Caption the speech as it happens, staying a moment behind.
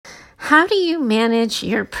How do you manage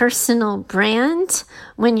your personal brand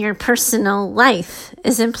when your personal life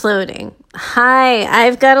is imploding? Hi,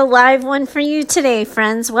 I've got a live one for you today,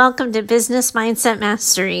 friends. Welcome to Business Mindset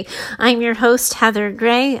Mastery. I'm your host, Heather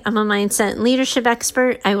Gray. I'm a mindset and leadership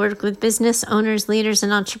expert. I work with business owners, leaders,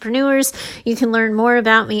 and entrepreneurs. You can learn more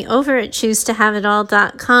about me over at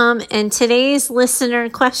choosetohaveitall.com. And today's listener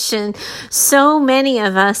question, so many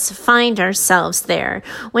of us find ourselves there.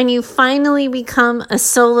 When you finally become a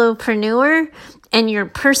solopreneur, and your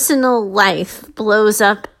personal life blows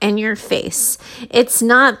up in your face. It's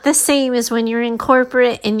not the same as when you're in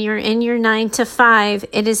corporate and you're in your 9 to 5.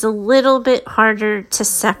 It is a little bit harder to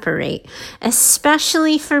separate,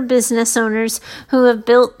 especially for business owners who have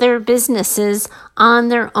built their businesses on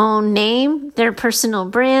their own name, their personal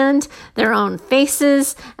brand, their own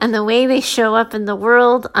faces, and the way they show up in the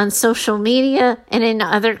world on social media and in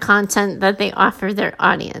other content that they offer their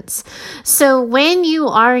audience. So when you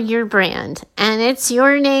are your brand and it's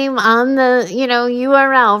your name on the,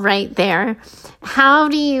 URL right there, how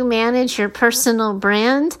do you manage your personal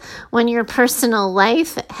brand when your personal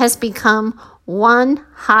life has become one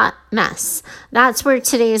hot mess? That's where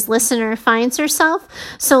today's listener finds herself.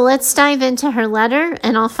 So let's dive into her letter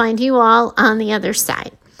and I'll find you all on the other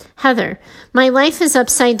side. Heather, my life is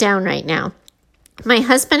upside down right now. My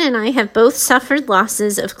husband and I have both suffered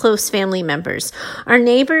losses of close family members. Our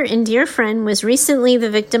neighbor and dear friend was recently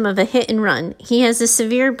the victim of a hit and run. He has a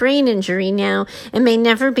severe brain injury now and may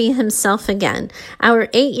never be himself again. Our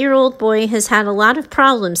 8-year-old boy has had a lot of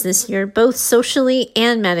problems this year, both socially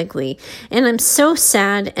and medically. And I'm so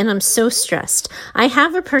sad and I'm so stressed. I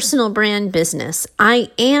have a personal brand business.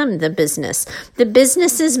 I am the business. The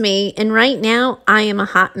business is me, and right now I am a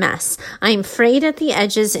hot mess. I am frayed at the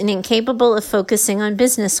edges and incapable of focusing on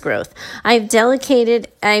business growth. I've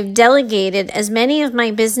delegated as many of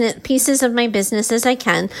my business pieces of my business as I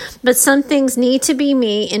can, but some things need to be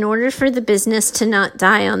me in order for the business to not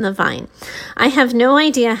die on the vine. I have no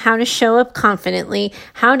idea how to show up confidently,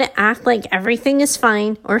 how to act like everything is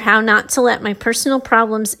fine, or how not to let my personal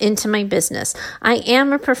problems into my business. I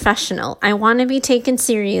am a professional. I want to be taken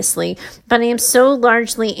seriously, but I am so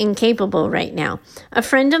largely incapable right now. A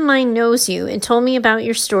friend of mine knows you and told me about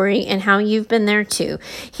your story and how you've been there too.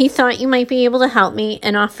 He thought you might be able to help me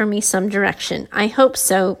and offer me some direction. I hope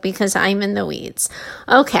so, because I'm in the weeds.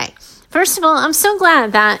 Okay. First of all, I'm so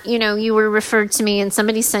glad that, you were referred to me and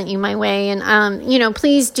somebody sent you my way. And,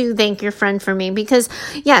 please do thank your friend for me, because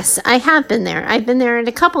yes, I have been there. I've been there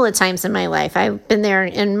a couple of times in my life. I've been there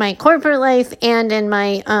in my corporate life and in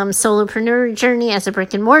my solopreneur journey as a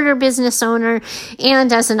brick and mortar business owner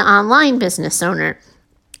and as an online business owner.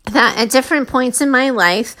 That at different points in my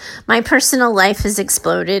life, my personal life has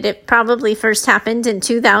exploded. It probably first happened in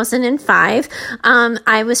 2005.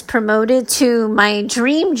 I was promoted to my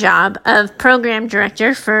dream job of program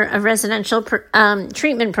director for a residential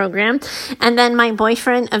treatment program. And then my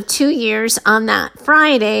boyfriend of 2 years on that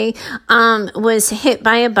Friday was hit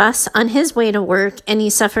by a bus on his way to work, and he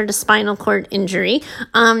suffered a spinal cord injury.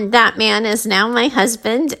 That man is now my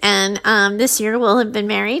husband, and this year we'll have been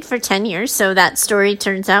married for 10 years. So that story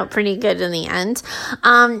turns out pretty good in the end.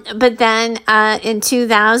 But then in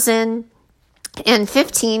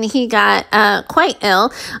 2015, he got quite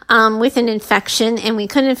ill with an infection, and we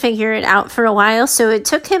couldn't figure it out for a while. So it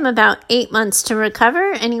took him about 8 months to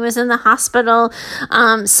recover, and he was in the hospital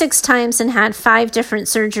 6 times and had 5 different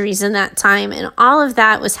surgeries in that time. And all of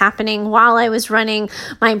that was happening while I was running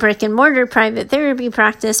my brick and mortar private therapy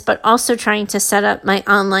practice, but also trying to set up my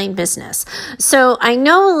online business. So I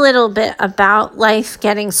know a little bit about life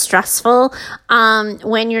getting stressful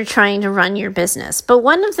when you're trying to run your business. But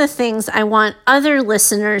one of the things I want other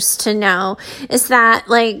listeners to know is that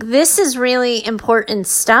this is really important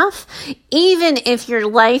stuff, even if your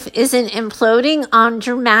life isn't imploding on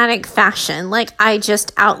dramatic fashion like I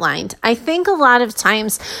just outlined. I think a lot of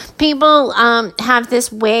times people have this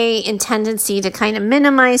way and tendency to kind of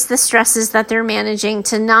minimize the stresses that they're managing,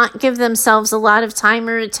 to not give themselves a lot of time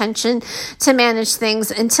or attention to manage things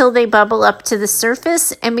until they bubble up to the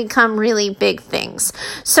surface and become really big things.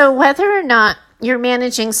 So whether or not you're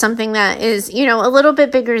managing something that is, a little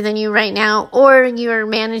bit bigger than you right now, or you're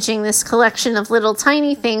managing this collection of little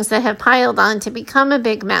tiny things that have piled on to become a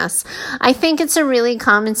big mess, I think it's a really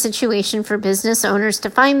common situation for business owners to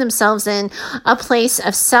find themselves in a place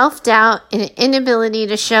of self-doubt and inability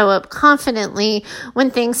to show up confidently when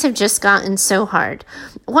things have just gotten so hard.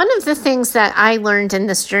 One of the things that I learned in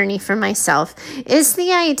this journey for myself is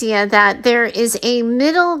the idea that there is a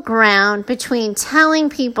middle ground between telling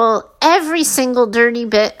people every single dirty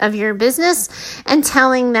bit of your business and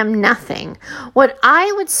telling them nothing. What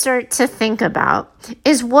I would start to think about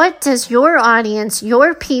is, what does your audience,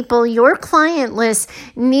 your people, your client list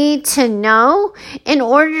need to know in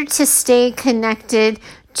order to stay connected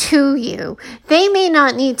to you? They may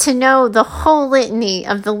not need to know the whole litany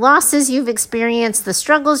of the losses you've experienced, the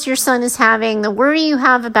struggles your son is having, the worry you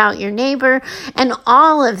have about your neighbor, and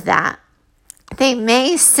all of that. They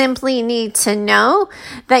may simply need to know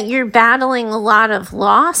that you're battling a lot of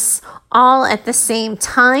loss all at the same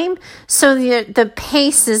time, so the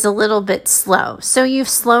pace is a little bit slow. So you've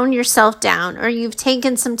slowed yourself down, or you've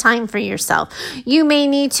taken some time for yourself. You may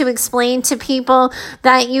need to explain to people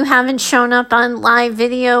that you haven't shown up on live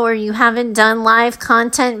video, or you haven't done live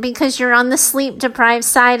content because you're on the sleep deprived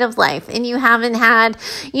side of life and you haven't had,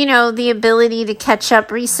 the ability to catch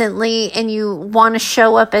up recently, and you want to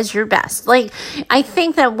show up as your best. Like, I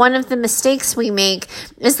think that one of the mistakes we make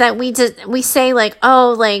is that we say like,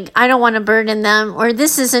 oh, like, I don't want to burden them, or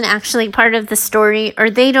this isn't actually part of the story, or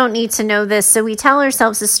they don't need to know this. So we tell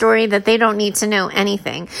ourselves a story that they don't need to know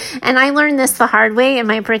anything. And I learned this the hard way in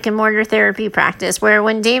my brick and mortar therapy practice, where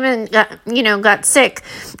when Damon got sick,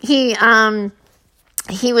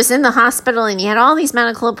 he was in the hospital and he had all these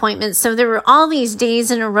medical appointments. So there were all these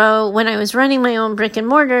days in a row when I was running my own brick and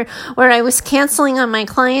mortar where I was canceling on my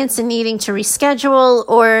clients and needing to reschedule,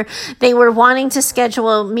 or they were wanting to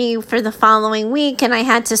schedule me for the following week. And I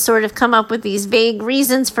had to sort of come up with these vague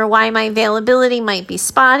reasons for why my availability might be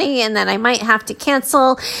spotty and that I might have to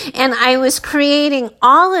cancel. And I was creating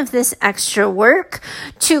all of this extra work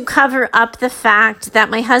to cover up the fact that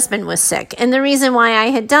my husband was sick. And the reason why I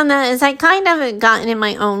had done that is I kind of had gotten in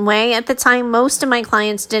my own way. At the time, most of my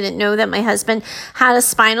clients didn't know that my husband had a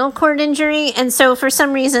spinal cord injury. And so for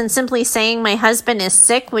some reason, simply saying my husband is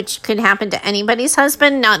sick, which could happen to anybody's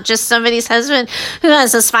husband, not just somebody's husband who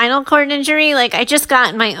has a spinal cord injury, like I just got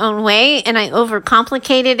in my own way and I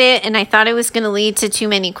overcomplicated it. And I thought it was going to lead to too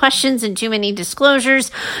many questions and too many disclosures.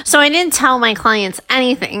 So I didn't tell my clients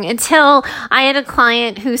anything until I had a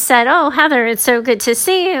client who said, "Oh, Heather, it's so good to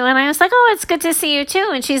see you." And I was like, "Oh, it's good to see you too."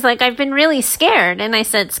 And she's like, "I've been really scared." And I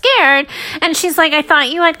said, "Scared?" And she's like, "I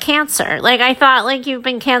thought you had cancer. Like, I thought like you've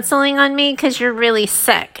been canceling on me because you're really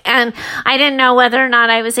sick." And I didn't know whether or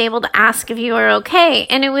not I was able to ask if you were okay.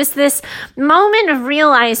 And it was this moment of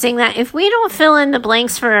realizing that if we don't fill in the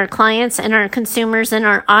blanks for our clients and our consumers and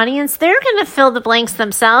our audience, they're going to fill the blanks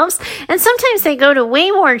themselves. And sometimes they go to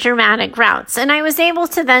way more dramatic routes. And I was able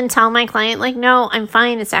to then tell my client, like, "No, I'm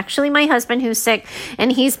fine. It's actually my husband who's sick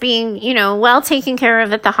and he's being, well taken care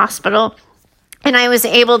of at the hospital." And I was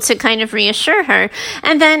able to kind of reassure her.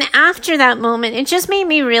 And then after that moment, it just made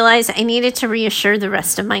me realize I needed to reassure the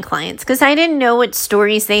rest of my clients, because I didn't know what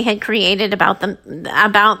stories they had created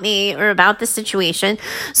about me, or about the situation.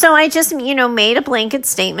 So I just, made a blanket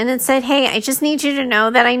statement and said, "Hey, I just need you to know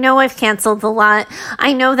that I know I've canceled a lot.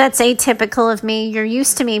 I know that's atypical of me. You're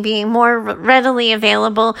used to me being more readily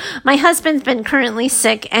available. My husband's been currently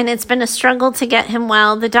sick and it's been a struggle to get him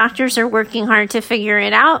well. The doctors are working hard to figure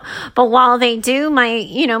it out. But while they do,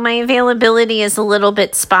 my availability is a little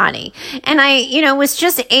bit spotty." And I, was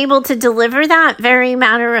just able to deliver that very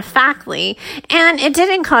matter-of-factly. And it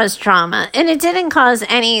didn't cause drama. And it didn't cause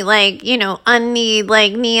any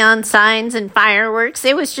unneeded neon signs and fireworks.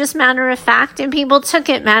 It was just matter-of-fact, and people took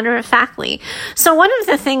it matter-of-factly. So one of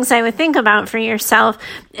the things I would think about for yourself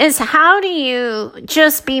is, how do you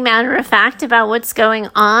just be matter-of-fact about what's going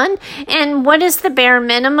on? And what is the bare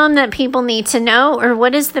minimum that people need to know? Or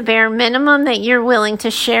what is the bare minimum that you're willing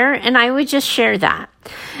to share? And I would just share that.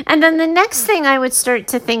 And then the next thing I would start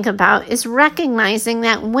to think about is recognizing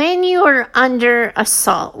that when you are under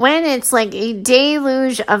assault, when it's like a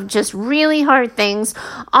deluge of just really hard things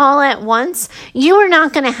all at once, you are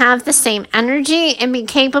not going to have the same energy and be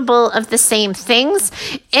capable of the same things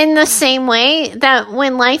in the same way that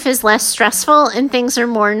when life is less stressful and things are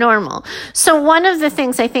more normal. So one of the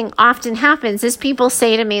things I think often happens is people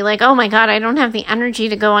say to me like, "Oh my God, I don't have the energy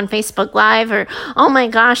to go on Facebook Live," or, "Oh my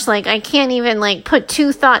gosh, like I can't even put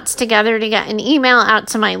two thoughts together to get an email out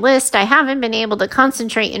to my list. I haven't been able to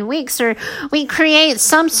concentrate in weeks." Or we create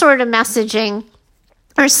some sort of messaging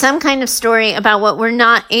or some kind of story about what we're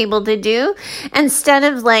not able to do, instead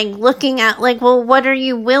of looking at well, what are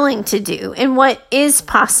you willing to do, and what is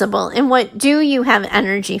possible, and what do you have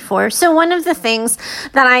energy for? So one of the things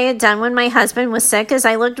that I had done when my husband was sick is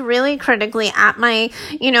I looked really critically at my,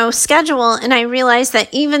 schedule, and I realized that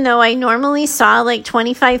even though I normally saw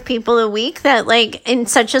 25 people a week, that in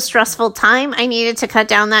such a stressful time, I needed to cut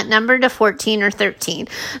down that number to 14 or 13.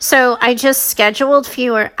 So I just scheduled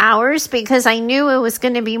fewer hours because I knew it was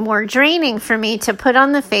going to be more draining for me to put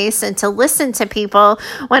on the face and to listen to people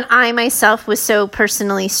when I myself was so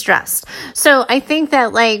personally stressed. So I think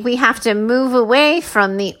that like we have to move away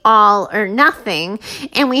from the all or nothing,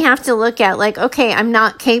 and we have to look at like, okay, I'm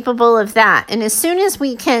not capable of that. And as soon as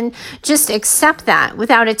we can just accept that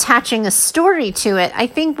without attaching a story to it, I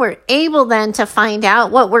think we're able then to find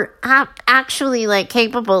out what we're actually like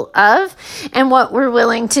capable of and what we're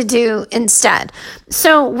willing to do instead.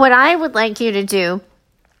 So what I would like you to do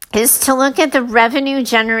is to look at the revenue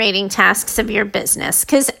generating tasks of your business,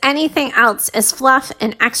 because anything else is fluff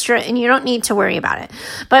and extra and you don't need to worry about it.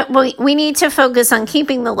 But we need to focus on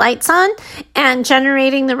keeping the lights on and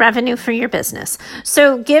generating the revenue for your business.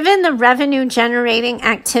 So given the revenue generating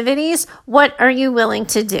activities, what are you willing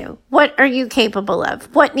to do? What are you capable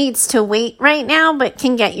of? What needs to wait right now but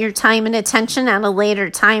can get your time and attention at a later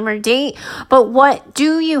time or date? But what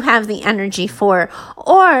do you have the energy for?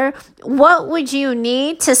 Or what would you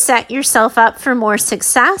need to set yourself up for more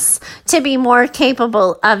success, to be more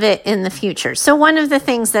capable of it in the future? So one of the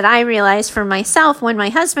things that I realized for myself when my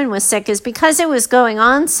husband was sick is because it was going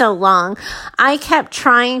on so long, I kept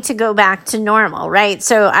trying to go back to normal, right?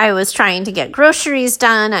 So I was trying to get groceries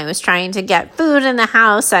done. I was trying to get food in the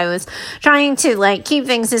house. I was trying to like keep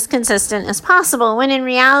things as consistent as possible, when in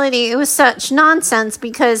reality, it was such nonsense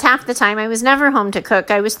because half the time I was never home to cook.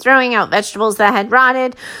 I was throwing out vegetables that had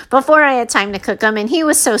rotted before I had time to cook them. And he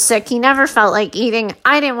was so sick, he never felt like eating.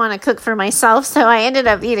 I didn't want to cook for myself, so I ended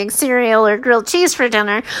up eating cereal or grilled cheese for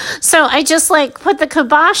dinner. So I just like put the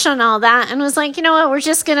kibosh on all that and was like, you know what, we're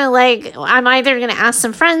just going to like, I'm either going to ask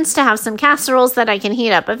some friends to have some casseroles that I can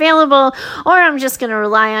heat up available, or I'm just going to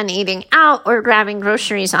rely on eating out or grabbing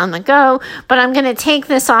groceries on the go. But I'm going to take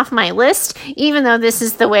this off my list, even though this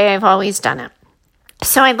is the way I've always done it.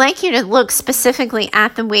 So I'd like you to look specifically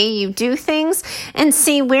at the way you do things and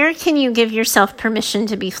see where can you give yourself permission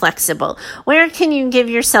to be flexible? Where can you give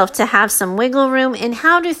yourself to have some wiggle room? And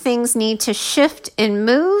how do things need to shift and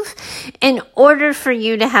move in order for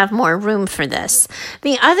you to have more room for this?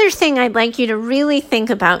 The other thing I'd like you to really think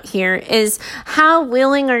about here is how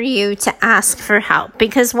willing are you to ask for help?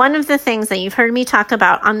 Because one of the things that you've heard me talk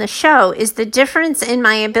about on the show is the difference in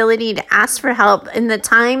my ability to ask for help in the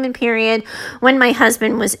time and period when my husband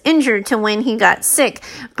was injured to when he got sick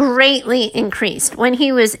greatly increased. When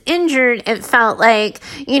he was injured, it felt like,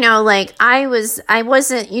 like I was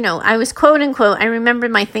quote unquote, I remember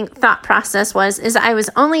my thought process is I was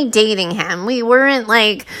only dating him. We weren't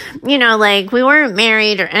like, we weren't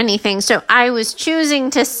married or anything. So I was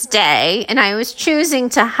choosing to stay and I was choosing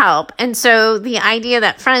to help. And so the idea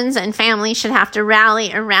that friends and family should have to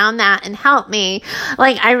rally around that and help me,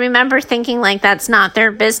 like I remember thinking like that's not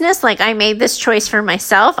their business. Like I made this choice for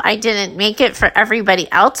myself. I didn't make it for everybody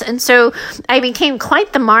else. And so I became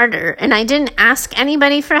quite the martyr and I didn't ask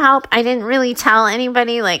anybody for help. I didn't really tell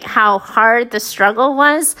anybody like how hard the struggle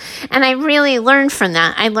was. And I really learned from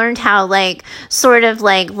that. I learned how sort of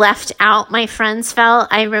left out my friends felt.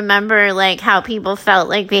 I remember how people felt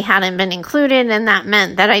like they hadn't been included, and that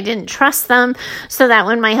meant that I didn't trust them. So that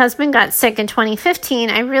when my husband got sick in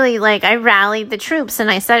 2015, I really I rallied the troops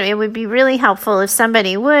and I said it would be really helpful if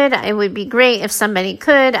somebody would. It would be great if somebody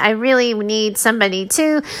could. I really need somebody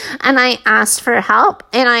too. And I asked for help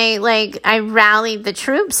and I rallied the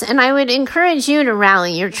troops, and I would encourage you to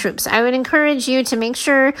rally your troops. I would encourage you to make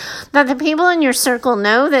sure that the people in your circle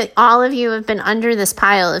know that all of you have been under this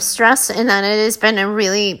pile of stress and that it has been a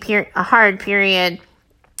really hard period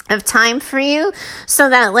of time for you, so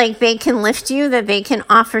that they can lift you, that they can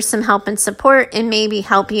offer some help and support and maybe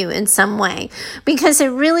help you in some way, because it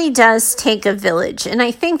really does take a village. And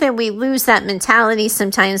I think that we lose that mentality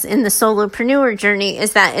sometimes in the solopreneur journey,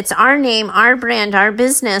 is that it's our name, our brand, our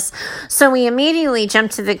business. So we immediately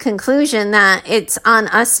jump to the conclusion that it's on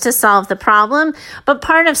us to solve the problem. But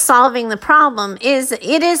part of solving the problem is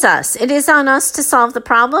it is us. It is on us to solve the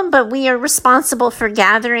problem, but we are responsible for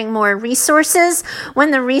gathering more resources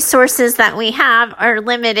when the resources that we have are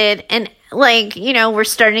limited and we're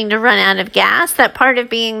starting to run out of gas. That part of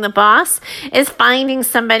being the boss is finding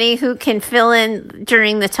somebody who can fill in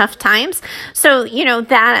during the tough times. So,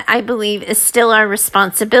 that I believe is still our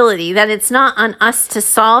responsibility, that it's not on us to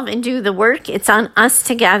solve and do the work. It's on us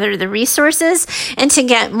to gather the resources and to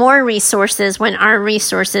get more resources when our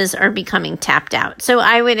resources are becoming tapped out. So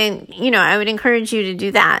I would encourage you to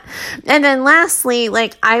do that. And then lastly,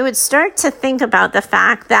 I would start to think about the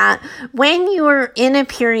fact that when you are in a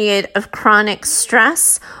period of chronic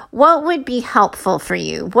stress, what would be helpful for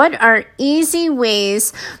you? What are easy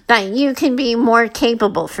ways that you can be more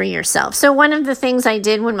capable for yourself? So one of the things I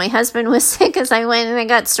did when my husband was sick is I went and I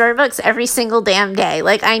got Starbucks every single damn day.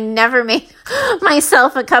 Like, I never made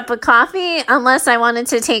myself a cup of coffee unless I wanted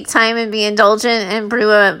to take time and be indulgent and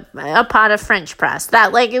brew a pot of French press.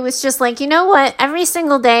 That, like, it was just like, you know what? Every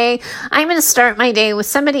single day, I'm going to start my day with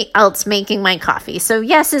somebody else making my coffee. So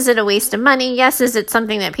yes, is it a waste of money? Yes, is it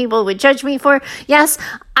something that people would judge me for? Yes,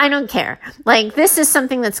 I don't care. Like, this is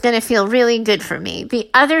something that's going to feel really good for me. The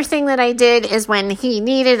other thing that I did is when he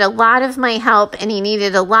needed a lot of my help and he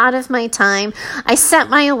needed a lot of my time, I set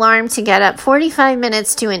my alarm to get up 45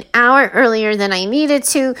 minutes to an hour earlier than I needed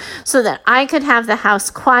to so that I could have the house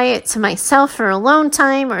quiet to myself for alone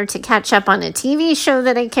time, or to catch up on a TV show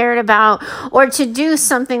that I cared about, or to do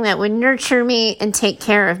something that would nurture me and take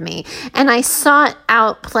care of me. And I sought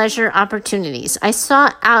out pleasure opportunities. I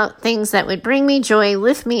sought out things that would bring me joy,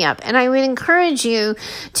 lift me up. And I would encourage you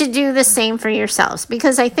to do the same for yourselves,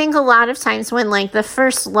 because I think a lot of times when, like, the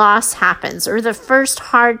first loss happens or the first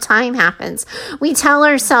hard time happens, we tell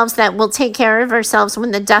ourselves that we'll take care of ourselves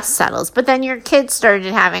when the dust settles. But then your kids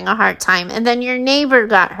started having a hard time, and then your neighbor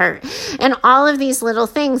got hurt, and all of these little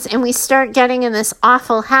things. And we start getting in this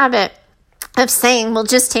awful habit of saying we'll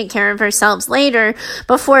just take care of ourselves later,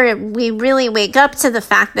 before we really wake up to the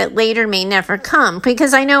fact that later may never come.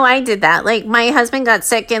 Because I know I did that. Like, my husband got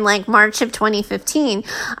sick in like March of 2015.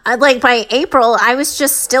 Like, by April, I was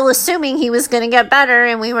just still assuming he was going to get better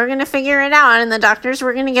and we were going to figure it out and the doctors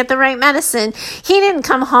were going to get the right medicine. He didn't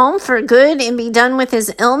come home for good and be done with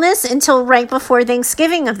his illness until right before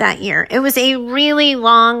Thanksgiving of that year. It was a really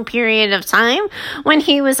long period of time when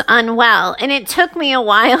he was unwell, and it took me a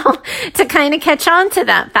while to kind of catch on to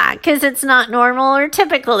that fact, because it's not normal or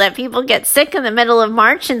typical that people get sick in the middle of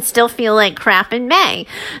March and still feel like crap in May.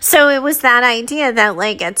 So it was that idea that,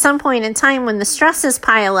 like, at some point in time when the stresses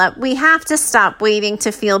pile up, we have to stop waiting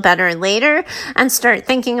to feel better later and start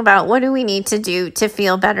thinking about what do we need to do to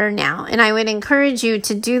feel better now. And I would encourage you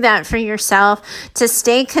to do that for yourself, to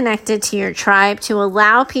stay connected to your tribe, to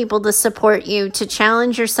allow people to support you, to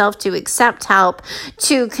challenge yourself to accept help,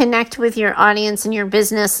 to connect with your audience and your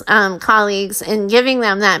business colleagues, and giving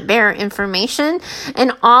them that bare information.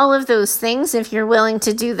 And all of those things, if you're willing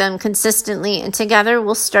to do them consistently and together,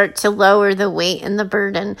 will start to lower the weight and the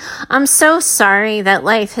burden. I'm so sorry that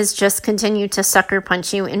life has just continued to sucker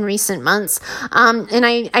punch you in recent months. And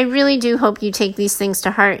I really do hope you take these things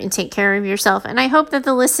to heart and take care of yourself. And I hope that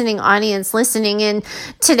the listening audience listening in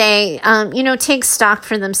today, takes stock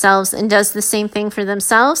for themselves and does the same thing for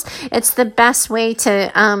themselves. It's the best way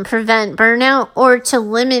to prevent burnout, or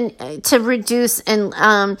to reduce and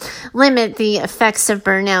limit the effects of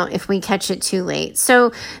burnout if we catch it too late.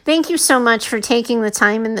 So thank you so much for taking the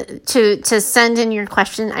time to send in your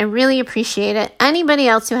question. I really appreciate it. Anybody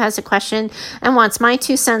else who has a question and wants my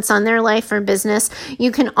 2 cents on their life or business,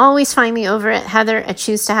 you can always find me over at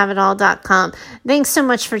heather@choosetohaveitall.com. Thanks so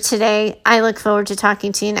much for today. I look forward to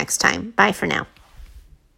talking to you next time. Bye for now.